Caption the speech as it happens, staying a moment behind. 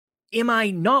am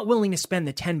I not willing to spend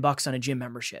the $10 on a gym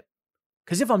membership?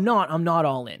 Because if I'm not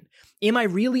all in. Am I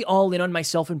really all in on my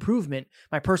self-improvement,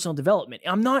 my personal development?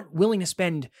 I'm not willing to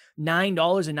spend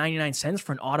 $9.99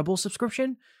 for an Audible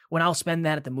subscription when I'll spend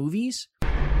that at the movies.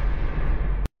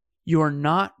 You're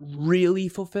not really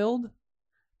fulfilled,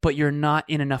 but you're not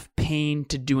in enough pain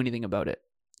to do anything about it.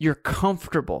 You're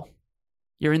comfortable.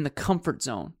 You're in the comfort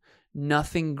zone.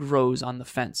 Nothing grows on the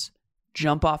fence.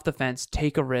 Jump off the fence,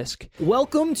 take a risk.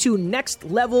 Welcome to Next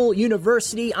Level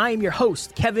University. I am your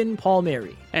host, Kevin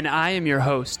Palmieri. And I am your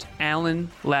host, Alan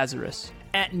Lazarus.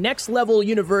 At Next Level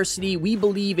University, we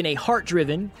believe in a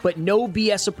heart-driven, but no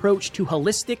BS approach to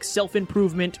holistic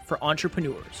self-improvement for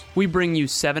entrepreneurs. We bring you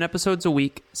 7 episodes a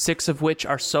week, 6 of which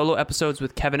are solo episodes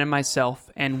with Kevin and myself,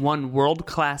 and 1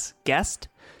 world-class guest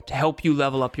to help you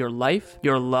level up your life,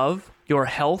 your love, your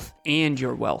health, and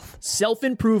your wealth.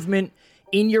 Self-improvement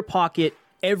in your pocket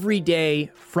every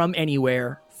day from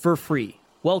anywhere for free.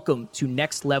 Welcome to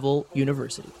Next Level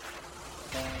University.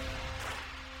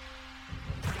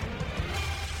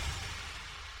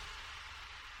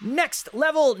 Next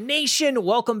Level Nation,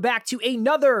 welcome back to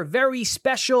another very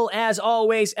special, as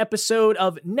always, episode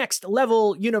of Next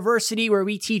Level University, where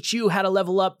we teach you how to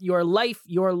level up your life,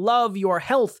 your love, your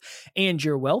health, and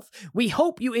your wealth. We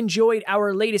hope you enjoyed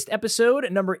our latest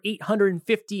episode, number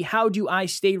 850, How Do I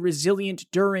Stay Resilient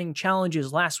During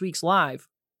Challenges, last week's live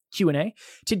Q&A.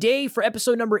 Today, for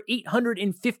episode number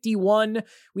 851,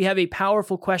 we have a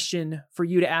powerful question for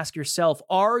you to ask yourself.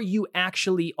 Are you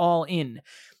actually all in?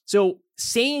 So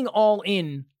saying all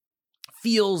in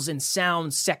feels and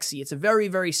sounds sexy. It's a very,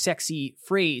 very sexy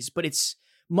phrase, but it's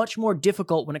much more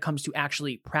difficult when it comes to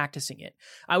actually practicing it.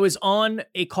 I was on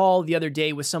a call the other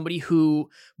day with somebody who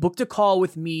booked a call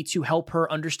with me to help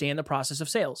her understand the process of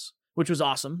sales, which was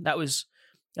awesome. That was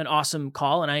an awesome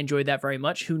call, and I enjoyed that very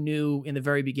much. Who knew in the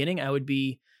very beginning I would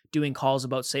be doing calls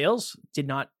about sales? Did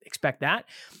not expect that.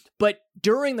 But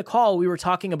during the call, we were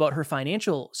talking about her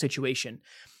financial situation.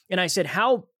 And I said,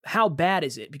 how bad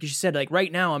is it? Because she said, like, right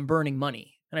now I'm burning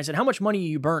money. And I said, how much money are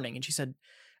you burning? And she said,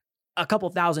 a couple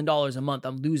 $1,000s a month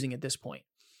I'm losing at this point.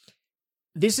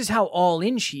 This is how all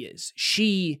in she is.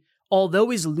 She,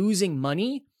 although is losing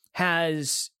money,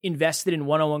 has invested in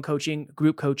one-on-one coaching,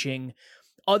 group coaching,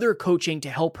 other coaching to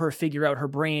help her figure out her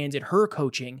brand and her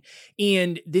coaching.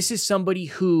 And this is somebody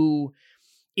who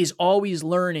is always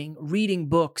learning, reading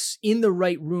books, in the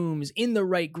right rooms, in the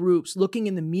right groups, looking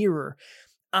in the mirror.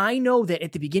 I know that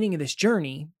at the beginning of this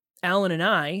journey, Alan and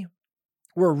I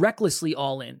were recklessly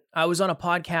all in. I was on a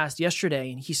podcast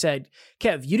yesterday and he said,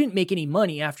 Kev, you didn't make any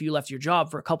money after you left your job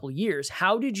for a couple of years.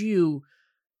 How did you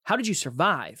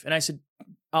survive? And I said,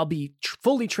 I'll be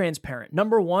fully transparent.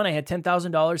 Number one, I had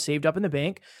 $10,000 saved up in the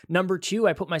bank. Number two,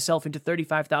 I put myself into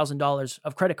 $35,000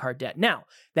 of credit card debt. Now,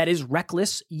 that is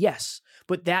reckless, yes,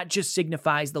 but that just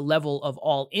signifies the level of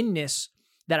all-inness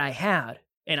that I had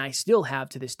and I still have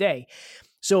to this day.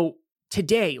 So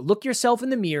today, look yourself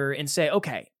in the mirror and say,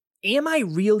 okay, am I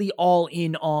really all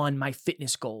in on my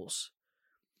fitness goals?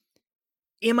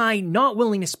 Am I not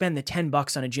willing to spend the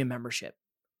 $10 on a gym membership?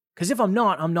 Because if I'm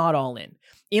not all in.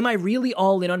 Am I really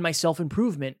all in on my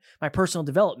self-improvement, my personal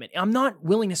development? I'm not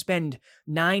willing to spend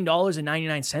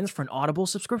 $9.99 for an Audible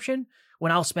subscription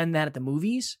when I'll spend that at the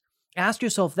movies. Ask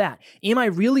yourself that. Am I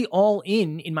really all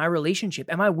in my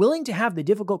relationship? Am I willing to have the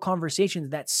difficult conversations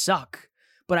that suck,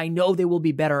 but I know they will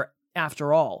be better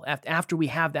after all, after we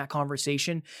have that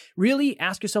conversation? Really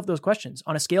ask yourself those questions.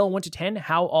 On a scale of 1 to 10,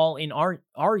 how all in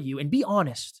are you? And be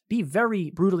honest. Be very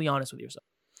brutally honest with yourself.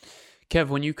 Kev,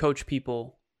 when you coach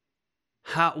people,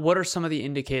 what are some of the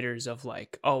indicators of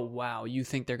like, oh, wow, you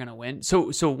think they're going to win?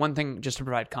 So one thing, just to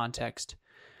provide context,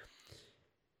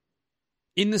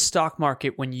 in the stock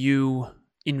market, when you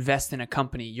invest in a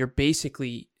company, you're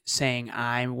basically saying,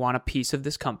 I want a piece of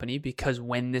this company because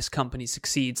when this company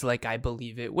succeeds like I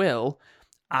believe it will,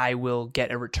 I will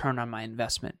get a return on my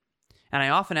investment. And I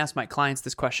often ask my clients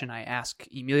this question. I ask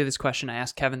Emilia this question. I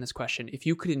ask Kevin this question. If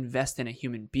you could invest in a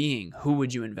human being, who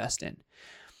would you invest in?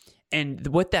 And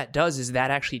what that does is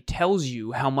that actually tells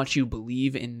you how much you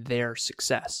believe in their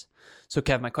success. So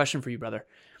Kev, my question for you, brother,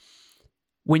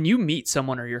 when you meet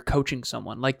someone or you're coaching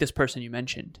someone like this person you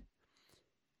mentioned,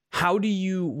 how do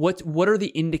you, what are the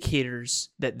indicators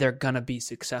that they're going to be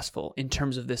successful in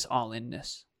terms of this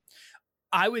all-inness?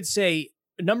 I would say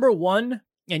number one,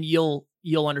 and you'll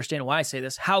understand why I say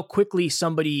this, how quickly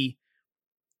somebody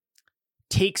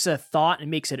takes a thought and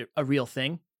makes it a real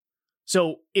thing.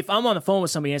 So if I'm on the phone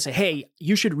with somebody and I say, hey,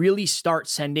 you should really start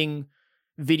sending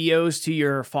videos to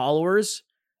your followers,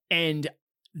 and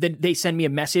then they send me a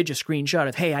message, a screenshot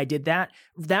of, hey, I did that.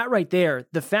 That right there,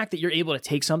 the fact that you're able to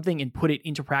take something and put it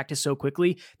into practice so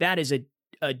quickly, that is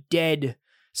a dead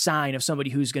sign of somebody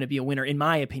who's going to be a winner, in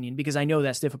my opinion, because I know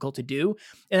that's difficult to do.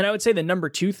 And then I would say the number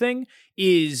 2 thing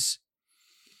is,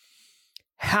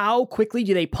 how quickly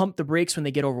do they pump the brakes when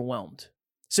they get overwhelmed?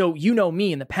 So you know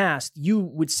me in the past, you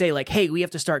would say like, hey, we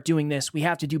have to start doing this. We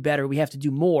have to do better. We have to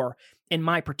do more. And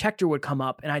my protector would come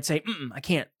up and I'd say, I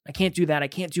can't do that. I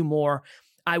can't do more.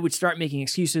 I would start making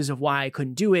excuses of why I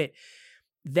couldn't do it.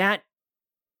 That,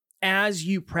 as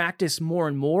you practice more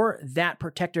and more, that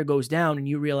protector goes down and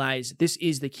you realize this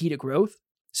is the key to growth.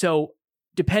 So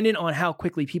dependent on how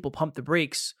quickly people pump the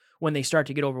brakes when they start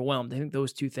to get overwhelmed, I think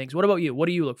those 2 things. What about you? What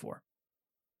do you look for?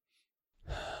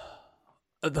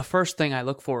 The first thing I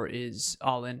look for is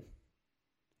all in.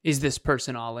 Is this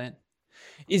person all in?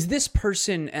 Is this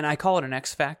person, and I call it an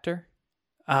X factor,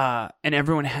 and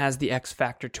everyone has the X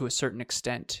factor to a certain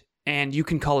extent, and you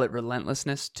can call it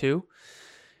relentlessness too.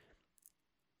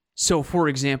 So for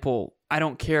example, I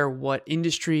don't care what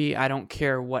industry, I don't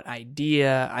care what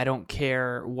idea, I don't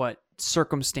care what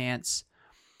circumstance.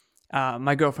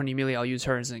 My girlfriend Emilia, I'll use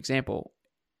her as an example.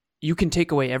 You can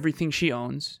take away everything she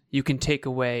owns. You can take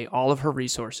away all of her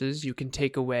resources. You can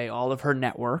take away all of her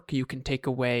network. You can take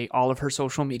away all of her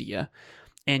social media.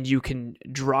 And you can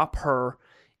drop her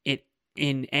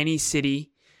in any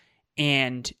city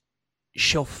and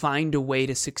she'll find a way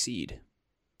to succeed.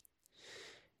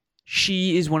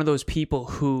 She is one of those people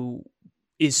who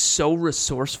is so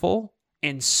resourceful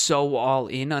and so all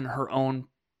in on her own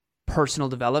personal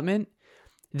development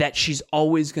that she's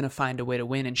always going to find a way to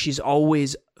win. And she's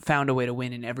always found a way to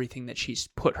win in everything that she's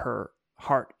put her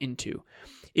heart into.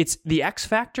 It's the X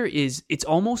factor is, it's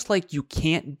almost like you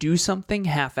can't do something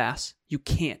half-ass. You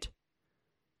can't.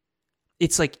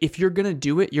 It's like, if you're going to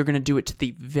do it, you're going to do it to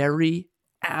the very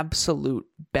absolute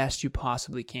best you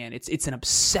possibly can. It's an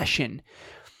obsession.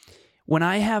 When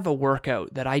I have a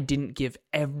workout that I didn't give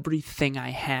everything I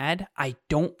had, I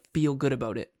don't feel good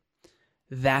about it.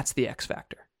 That's the X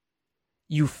factor.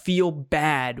 You feel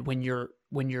bad when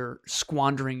you're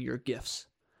squandering your gifts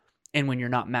and when you're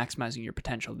not maximizing your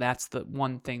potential. That's the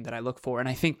one thing that I look for. And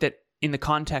I think that in the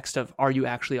context of, are you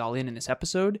actually all in this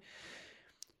episode?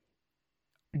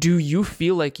 Do you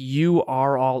feel like you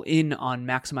are all in on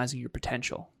maximizing your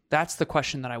potential? That's the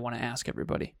question that I want to ask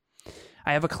everybody.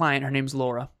 I have a client, her name's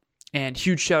Laura, and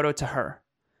huge shout out to her.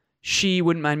 She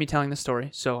wouldn't mind me telling the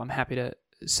story, so I'm happy to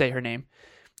say her name,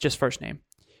 just first name.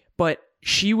 But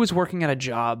she was working at a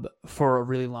job for a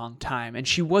really long time, and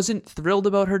she wasn't thrilled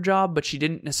about her job, but she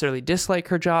didn't necessarily dislike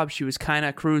her job. She was kind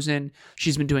of cruising.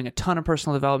 She's been doing a ton of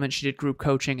personal development. She did group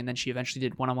coaching, and then she eventually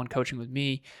did one-on-one coaching with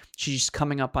me. She's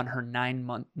coming up on her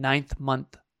ninth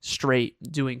month straight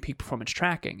doing peak performance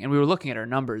tracking, and we were looking at her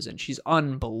numbers, and she's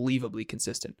unbelievably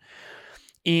consistent.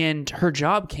 And her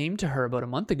job came to her about a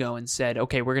month ago and said,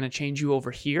 okay, we're going to change you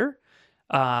over here.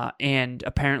 And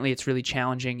apparently it's really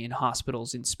challenging in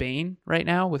hospitals in Spain right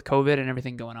now with COVID and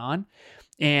everything going on.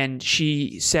 And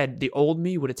she said the old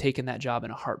me would have taken that job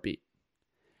in a heartbeat.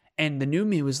 And the new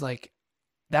me was like,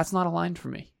 that's not aligned for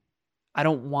me. I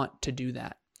don't want to do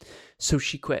that. So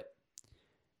she quit.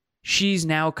 She's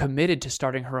now committed to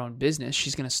starting her own business.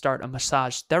 She's going to start a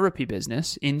massage therapy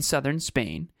business in southern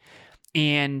Spain.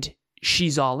 And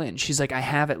she's all in. She's like, I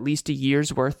have at least a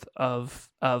year's worth of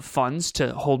funds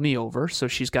to hold me over. So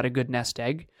she's got a good nest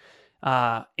egg.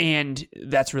 And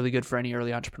that's really good for any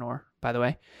early entrepreneur, by the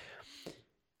way.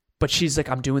 But she's like,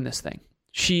 I'm doing this thing.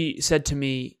 She said to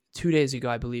me 2 days ago,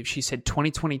 I believe, she said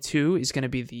 2022 is going to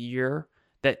be the year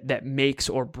that makes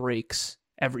or breaks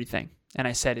everything. And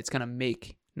I said, it's going to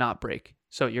make, not break.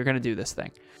 So you're going to do this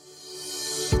thing.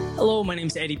 Hello, my name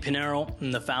is Eddie Pinero.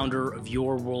 I'm the founder of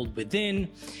Your World Within,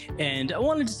 and I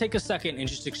wanted to take a second and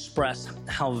just express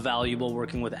how valuable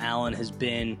working with Alan has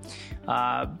been,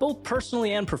 both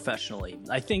personally and professionally.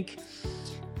 I think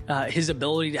his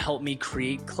ability to help me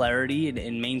create clarity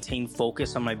and maintain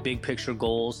focus on my big picture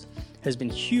goals has been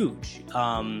huge.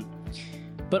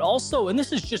 But also, and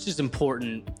this is just as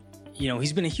important,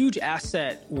 he's been a huge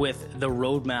asset with the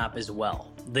roadmap as well.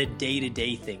 The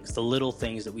day-to-day things, the little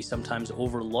things that we sometimes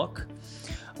overlook.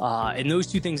 And those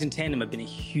two things in tandem have been a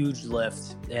huge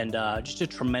lift and just a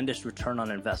tremendous return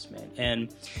on investment.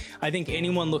 And I think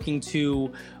anyone looking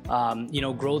to,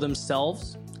 grow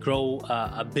themselves, grow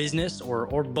a business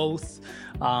or both,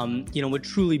 would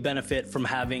truly benefit from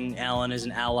having Alan as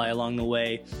an ally along the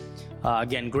way.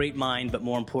 Again, great mind, but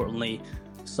more importantly,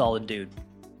 solid dude.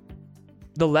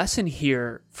 The lesson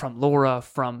here from Laura,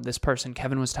 from this person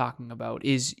Kevin was talking about,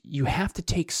 is you have to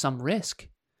take some risk.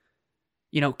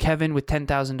 Kevin with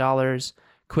 $10,000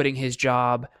 quitting his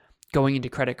job, going into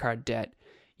credit card debt.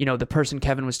 The person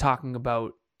Kevin was talking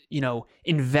about,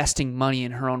 investing money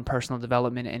in her own personal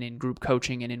development and in group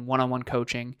coaching and in one-on-one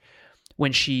coaching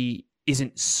when she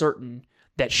isn't certain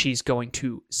that she's going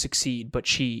to succeed, but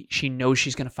she knows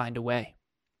she's going to find a way.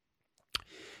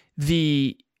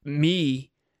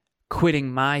 Me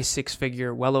quitting my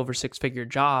well over six-figure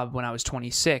job when I was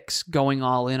 26, going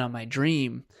all in on my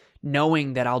dream,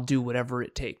 knowing that I'll do whatever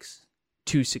it takes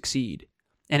to succeed.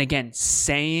 And again,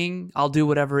 saying I'll do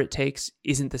whatever it takes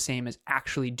isn't the same as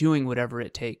actually doing whatever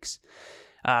it takes.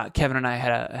 Kevin and I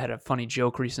had a funny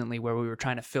joke recently where we were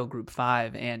trying to fill Group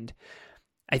 5, and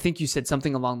I think you said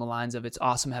something along the lines of, it's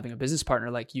awesome having a business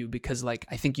partner like you because I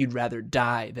think you'd rather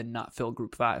die than not fill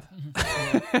Group 5.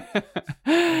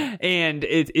 Mm-hmm. And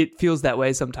it feels that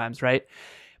way sometimes, right?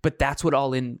 But that's what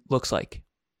all in looks like.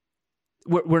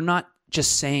 We're not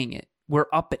just saying it. We're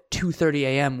up at 2:30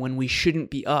 a.m. when we shouldn't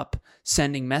be up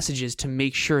sending messages to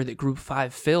make sure that Group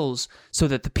 5 fills so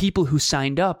that the people who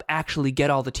signed up actually get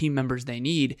all the team members they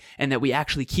need and that we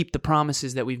actually keep the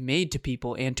promises that we've made to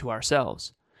people and to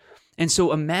ourselves. And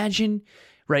so imagine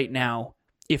right now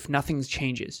if nothing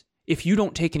changes, if you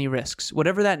don't take any risks,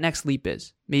 whatever that next leap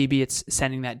is. Maybe it's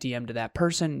sending that DM to that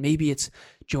person. Maybe it's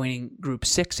joining Group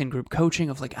 6 in group coaching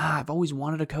of I've always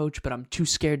wanted a coach, but I'm too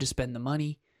scared to spend the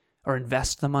money or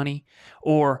invest the money.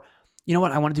 Or, you know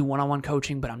what, I want to do one-on-one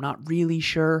coaching, but I'm not really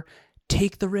sure.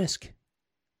 Take the risk.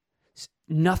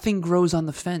 Nothing grows on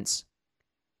the fence.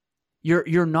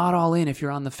 You're not all in if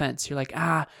you're on the fence. You're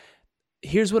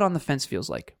here's what on the fence feels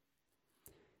like.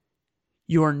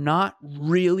 You're not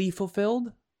really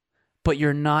fulfilled, but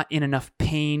you're not in enough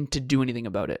pain to do anything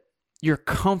about it. You're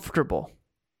comfortable.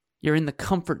 You're in the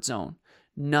comfort zone.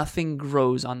 Nothing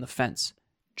grows on the fence.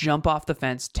 Jump off the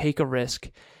fence, take a risk,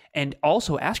 and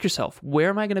also ask yourself, where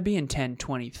am I going to be in 10,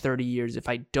 20, 30 years if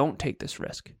I don't take this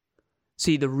risk?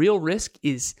 See, the real risk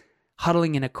is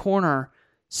huddling in a corner,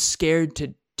 scared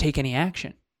to take any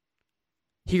action.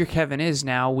 Here Kevin is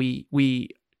now. We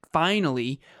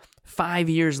finally, 5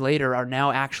 years later, are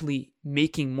now actually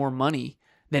making more money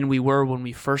than we were when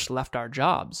we first left our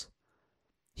jobs.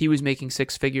 He was making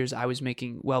six figures. I was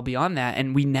making well beyond that.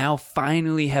 And we now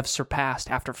finally have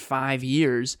surpassed, after 5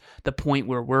 years, the point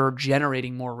where we're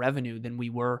generating more revenue than we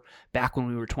were back when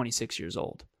we were 26 years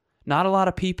old. Not a lot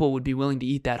of people would be willing to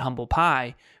eat that humble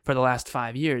pie for the last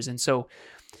 5 years. And so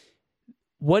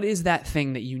what is that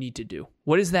thing that you need to do?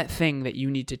 What is that thing that you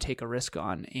need to take a risk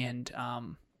on? And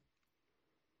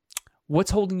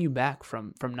what's holding you back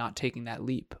from not taking that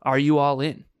leap? Are you all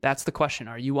in? That's the question.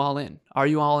 Are you all in? Are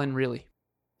you all in really?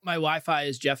 My Wi-Fi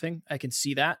is jeffing. I can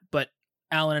see that, but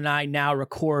Alan and I now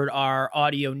record our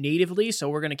audio natively, so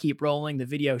we're going to keep rolling. The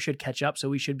video should catch up, so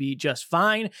we should be just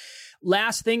fine.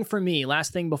 Last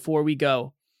thing before we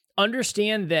go.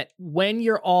 Understand that when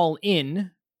you're all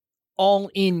in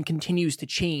continues to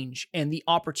change, and the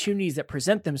opportunities that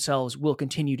present themselves will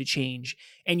continue to change,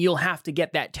 and you'll have to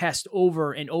get that test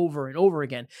over and over and over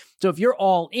again. So if you're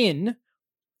all in,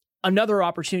 another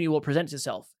opportunity will present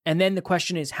itself. And then the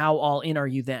question is, how all in are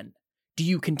you then? Do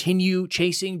you continue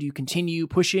chasing? Do you continue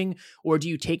pushing? Or do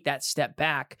you take that step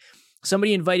back?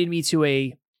 Somebody invited me to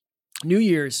a New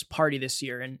Year's party this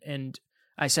year, and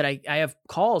I said, I have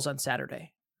calls on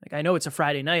Saturday. I know it's a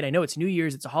Friday night. I know it's New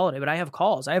Year's. It's a holiday, but I have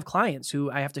calls. I have clients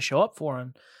who I have to show up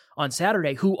for on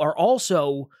Saturday who are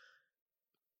also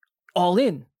all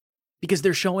in because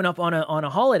they're showing up on a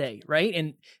holiday, right?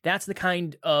 And that's the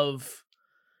kind of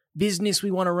business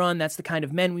we want to run. That's the kind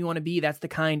of men we want to be. That's the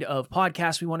kind of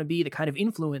podcast we want to be, the kind of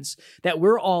influence that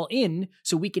we're all in,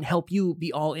 so we can help you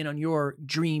be all in on your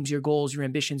dreams, your goals, your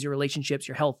ambitions, your relationships,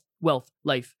 your health, wealth,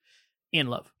 life, and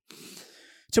love.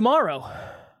 Tomorrow,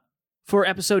 for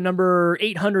episode number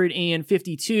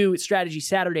 852, it's Strategy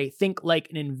Saturday, Think Like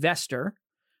an Investor.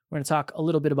 We're going to talk a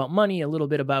little bit about money, a little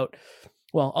bit about,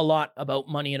 well, a lot about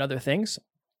money and other things.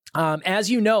 As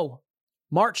you know,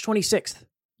 March 26th,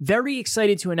 very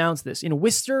excited to announce this. In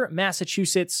Worcester,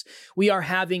 Massachusetts, we are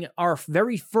having our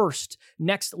very first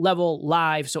Next Level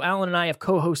Live. So Alan and I have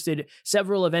co-hosted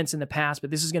several events in the past, but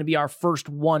this is going to be our first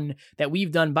one that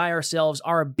we've done by ourselves.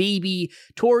 Our baby,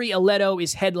 Tori Aletto,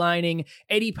 is headlining.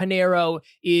 Eddie Pinero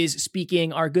is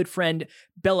speaking. Our good friend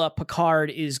Bella Picard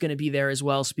is going to be there as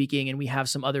well speaking. And we have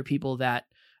some other people that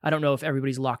I don't know if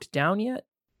everybody's locked down yet.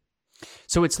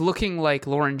 So it's looking like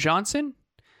Lauren Johnson,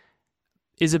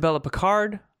 Isabella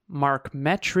Picard, Mark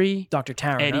Metry, Dr.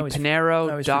 Taryn, Eddie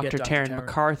Pinero, Dr. Taryn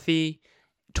McCarthy,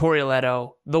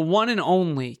 Torioletto, the one and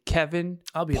only Kevin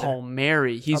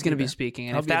Palmieri. He's going to be speaking.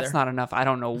 And if that's not enough, I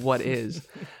don't know what is.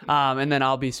 And then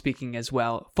I'll be speaking as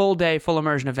well. Full day, full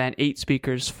immersion event, 8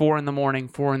 speakers, 4 in the morning,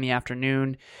 4 in the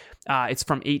afternoon. It's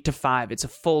from 8 to 5. It's a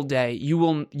full day. You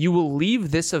will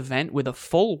leave this event with a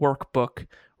full workbook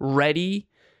ready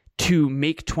to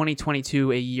make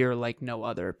 2022 a year like no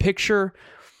other. Picture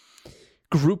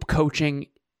group coaching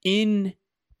in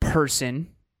person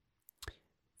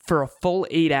for a full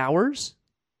 8 hours,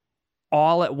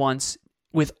 all at once,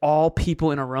 with all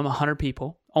people in a room, 100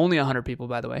 people, only 100 people,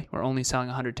 by the way. We're only selling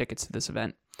 100 tickets to this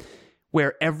event,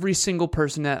 where every single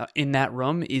person in that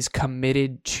room is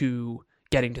committed to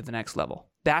getting to the next level.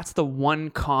 That's the one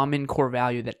common core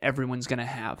value that everyone's going to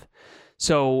have.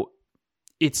 So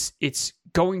it's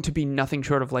going to be nothing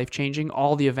short of life-changing.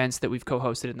 All the events that we've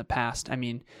co-hosted in the past, I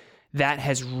mean, that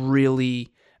has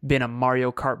really been a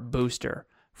Mario Kart booster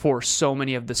for so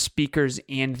many of the speakers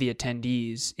and the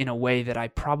attendees in a way that I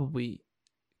probably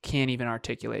can't even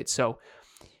articulate. So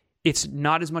it's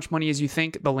not as much money as you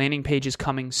think. The landing page is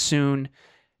coming soon.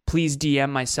 Please DM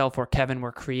myself or Kevin.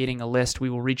 We're creating a list. We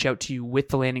will reach out to you with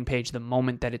the landing page the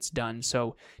moment that it's done.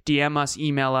 So DM us,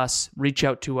 email us, reach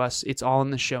out to us. It's all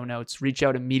in the show notes. Reach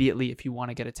out immediately if you want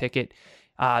to get a ticket.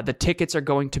 The tickets are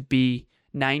going to be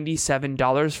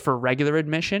 $97 for regular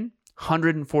admission,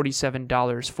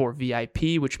 $147 for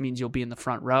VIP, which means you'll be in the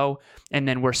front row. And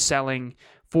then we're selling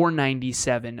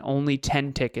 $497, only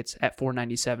 10 tickets at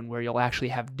 $497, where you'll actually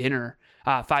have dinner,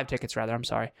 5 tickets rather,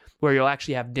 where you'll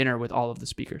actually have dinner with all of the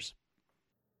speakers.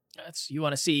 You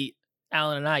want to see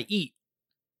Alan and I eat.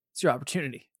 It's your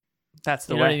opportunity. That's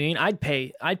the way. You know what I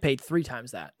mean? I'd pay 3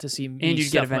 times that to see me. And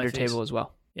you'd get a vendor table as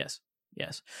well. Yes.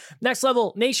 Next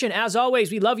Level Nation, as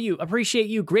always, we love you, appreciate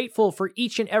you, grateful for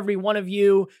each and every one of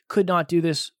you. Could not do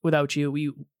this without you.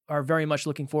 We are very much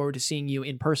looking forward to seeing you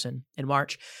in person in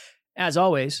March. As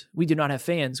always, we do not have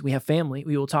fans. We have family.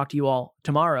 We will talk to you all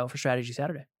tomorrow for Strategy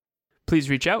Saturday. Please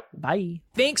reach out. Bye.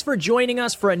 Thanks for joining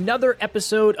us for another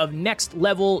episode of Next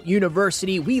Level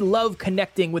University. We love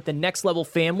connecting with the Next Level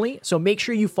family, so make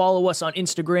sure you follow us on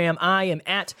Instagram. I am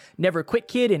at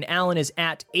NeverQuitKid, and Alan is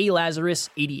at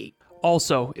ALazarus88.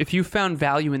 Also, if you found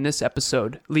value in this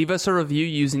episode, leave us a review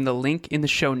using the link in the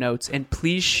show notes, and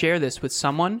please share this with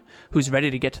someone who's ready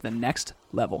to get to the next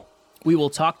level. We will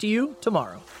talk to you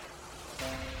tomorrow.